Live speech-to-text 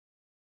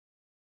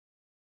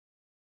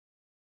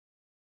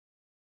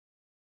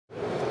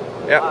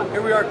Yeah.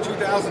 Here we are at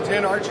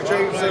 2010 Archery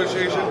Training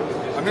Association.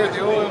 I'm here at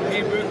the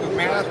OMP booth with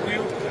Matthew.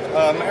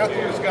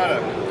 Matthew's got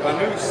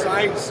a new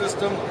sight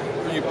system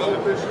for you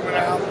bow fishermen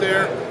out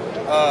there.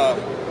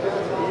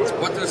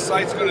 What this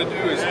sight's going to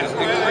do is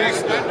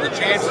increase the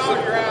chances of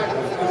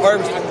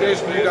harvesting fish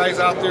for you guys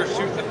out there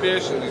shooting the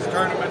fish in these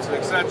tournaments and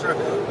etc.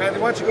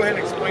 Matthew, why don't you go ahead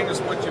and explain to us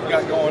what you've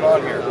got going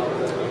on here?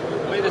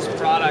 The way this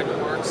product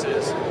works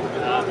is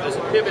there's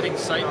a pivoting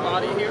sight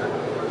body here,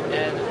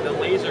 and the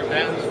laser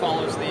bend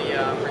follows the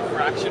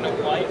refraction of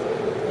light.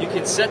 You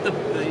can set the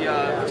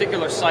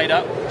particular sight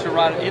up to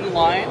run in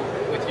line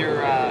with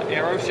your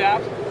arrow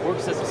shaft.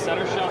 Works as a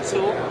center shot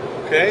tool.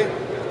 Okay.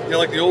 You know,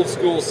 like the old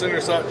school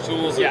center shot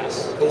tools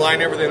to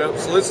line everything up.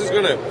 So this is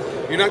going to,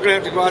 you're not going to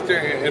have to go out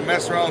there and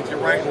mess around with your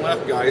right and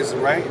left guys,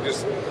 right? You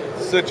just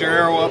set your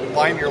arrow up,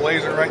 line your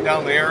laser right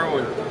down the arrow,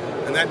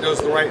 and that does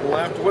the right and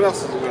left. What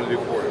else is it going to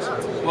do for us?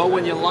 Well,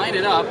 when you line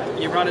it up,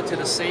 you run it to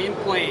the same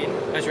plane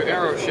as your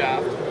arrow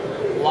shaft,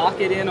 lock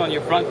it in on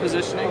your front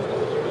positioning,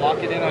 lock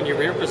it in on your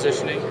rear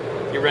positioning,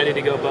 you're ready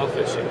to go bow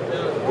fishing.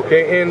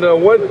 Okay, and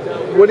what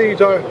are you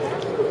talking?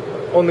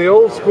 On the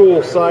old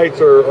school sights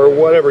or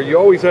whatever, you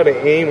always had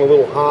to aim a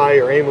little high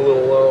or aim a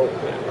little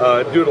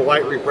low due to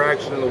light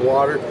refraction in the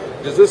water.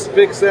 Does this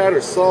fix that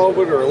or solve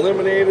it or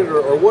eliminate it,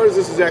 or what does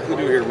this exactly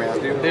do here,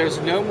 Matthew? There's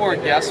no more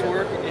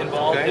guesswork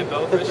involved in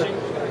bow fishing.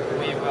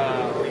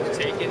 We've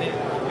taken it,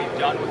 what we've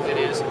done with it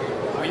is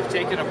we've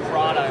taken a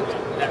product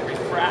that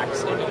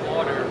refracts into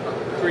water,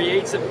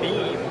 creates a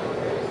beam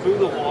through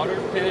the water,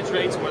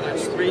 penetrates whether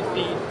it's 3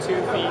 feet, 2 feet,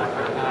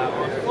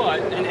 or a foot,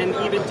 and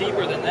even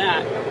deeper than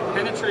that,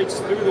 penetrates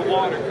through the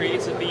water,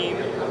 creates a beam,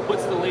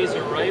 puts the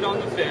laser right on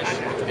the fish,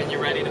 and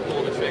you're ready to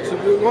pull the trigger. So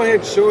go ahead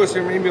and show us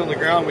here, maybe on the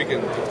ground, we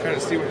can kind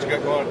of see what you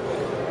got going.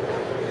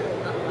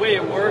 The way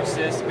it works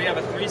is we have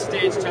a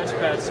 3-stage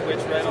touchpad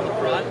switch right on the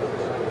front,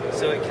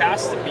 so it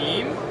casts the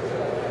beam,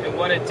 and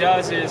what it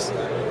does is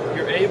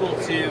you're able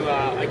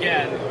to,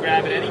 again,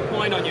 grab at any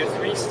point on your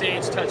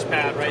 3-stage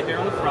touchpad right here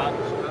on the front.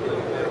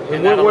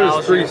 And what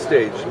is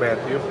 3-stage,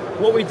 Matthew?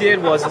 What we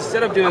did was,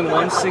 instead of doing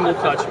one single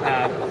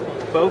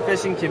touchpad, bow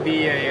fishing can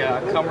be a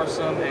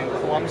cumbersome and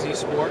clumsy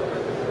sport.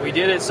 We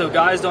did it so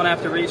guys don't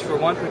have to reach for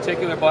one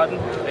particular button.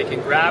 They can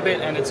grab it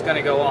and it's going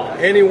to go off.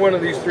 Any one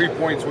of these 3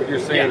 points, what you're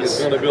saying, is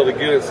going to be able to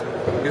get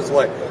us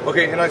light.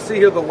 Okay, and I see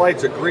here the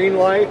light's a green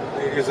light.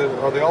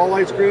 Are they all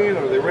lights green,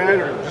 or are they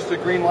red, or just a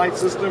green light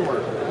system? Or?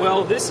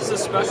 Well, this is a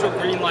special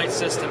green light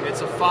system.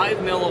 It's a 5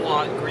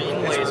 milliwatt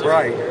green laser. It's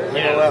bright. I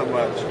know that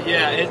much.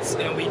 Yeah,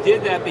 and we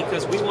did that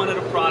because we wanted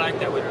a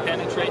product that would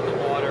penetrate the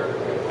water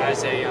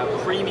as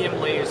a premium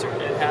laser.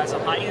 It has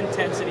a high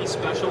intensity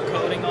special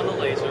coating on the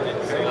laser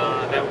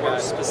that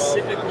works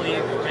specifically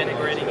for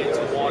integrating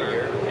into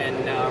water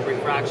and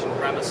refraction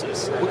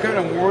premises. What kind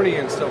of warning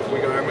and stuff we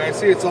got? I mean, I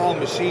see it's all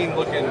machine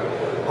looking.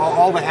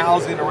 All the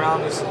housing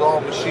around this is all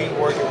machine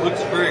work. It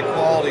looks very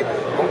quality.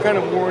 What kind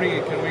of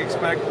warning can we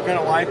expect? What kind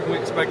of life can we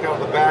expect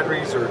out of the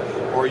batteries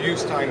or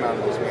use time out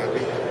of those,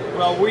 Matthew?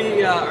 Well,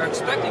 we are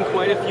expecting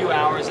quite a few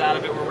hours out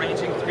of it. We're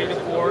ranging 3 to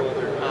 4.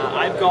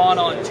 I've gone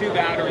on 2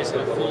 batteries in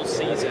a full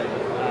season,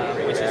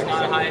 which is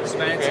not a high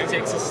expense. It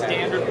takes a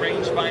standard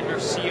rangefinder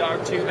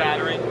CR2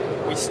 battery.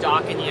 We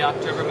stock in the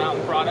October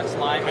Mountain Products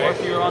line, or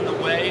if you're on the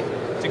way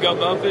to go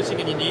bow fishing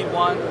and you need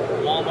one,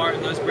 Walmart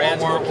and those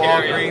brands will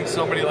carry Walgreens,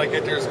 somebody like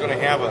that there is going to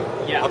have a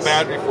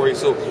battery for you.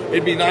 So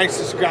it'd be nice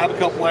to just grab a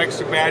couple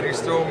extra batteries,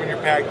 throw them in your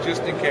pack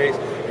just in case.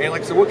 And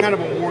like I said, what kind of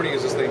a warranty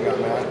is this thing got,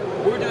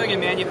 Matt? We're doing a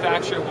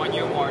manufacturer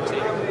 1-year warranty.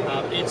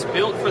 It's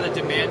built for the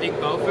demanding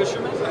bow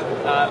fishermen,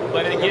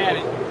 but again,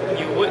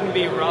 you wouldn't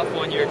be rough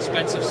on your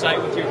expensive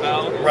sight with your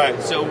bow.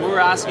 Right. So we're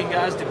asking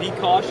guys to be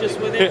cautious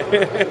with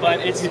it,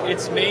 but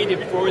it's made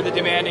for the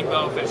demanding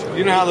bow fishermen.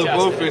 You know how the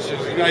bow fishers,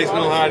 you guys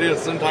know how it is.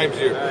 Sometimes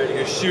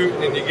you're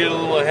shooting and you get a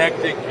little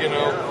hectic, you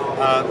know.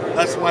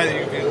 That's why,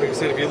 like I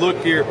said, if you look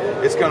here,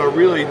 it's got a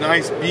really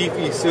nice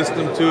beefy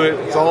system to it.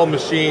 It's all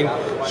machine.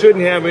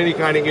 Shouldn't have any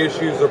kind of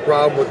issues or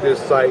problem with this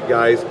sight,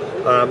 guys.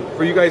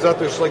 For you guys out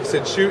there, like I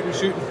said, shooting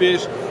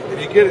fish, if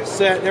you get it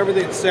set and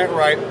everything's set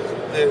right,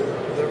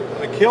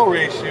 the kill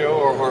ratio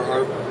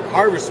or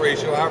harvest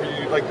ratio, however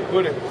you'd like to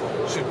put it,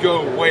 should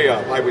go way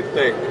up, I would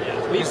think.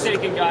 Yeah. We've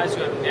taken guys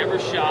who have never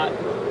shot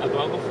a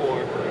bow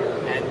before,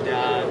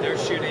 and they're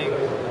shooting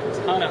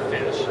a ton of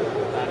fish.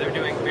 They're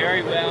doing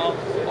very well.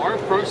 Our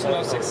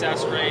personal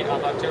success rate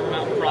of October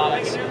Mountain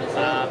Products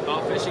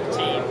bow fishing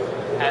team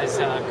has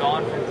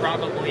gone from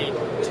probably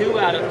 2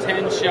 out of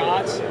 10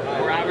 shots.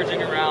 We're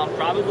averaging around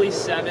probably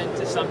 7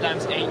 to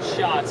sometimes 8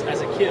 shots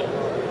as a kill.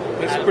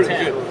 That's pretty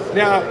good.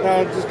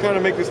 Now, just kind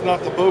of make this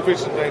not the bow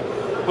fishing thing,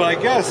 but I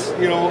guess,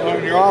 you know,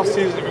 in your off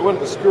season, if you wanted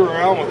to screw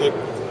around with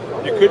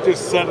it, you could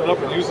just set it up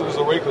and use it as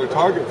a regular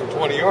target for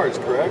 20 yards,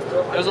 correct?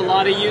 There's a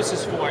lot of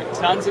uses for it.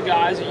 Tons of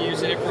guys are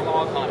using it for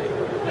hog hunting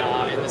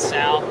in the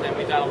South, and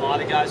we've got a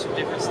lot of guys from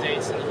different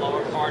states in the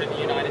lower part of the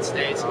United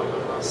States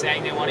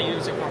saying they want to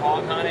use it for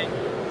hog hunting.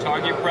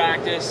 target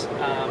practice,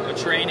 a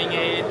training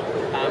aid.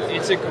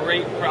 It's a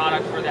great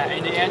product for that.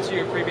 And to answer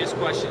your previous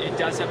question, it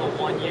does have a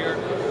 1-year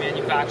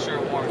manufacturer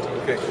warranty.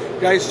 Okay,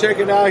 guys, check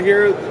it out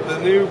here, the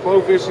new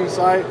bow fishing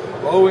site,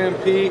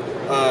 OMP. You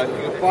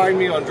can find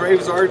me on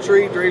Draves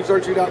Archery,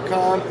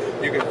 dravesarchery.com.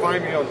 You can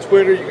find me on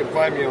Twitter. You can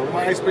find me on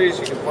MySpace.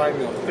 You can find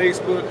me on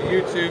Facebook,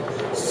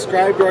 YouTube.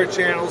 Subscribe to our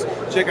channels.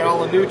 Check out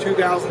all the new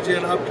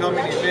 2010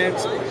 upcoming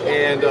events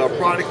and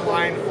product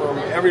line from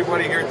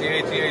everybody here at the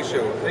ATA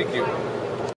show. Thank you.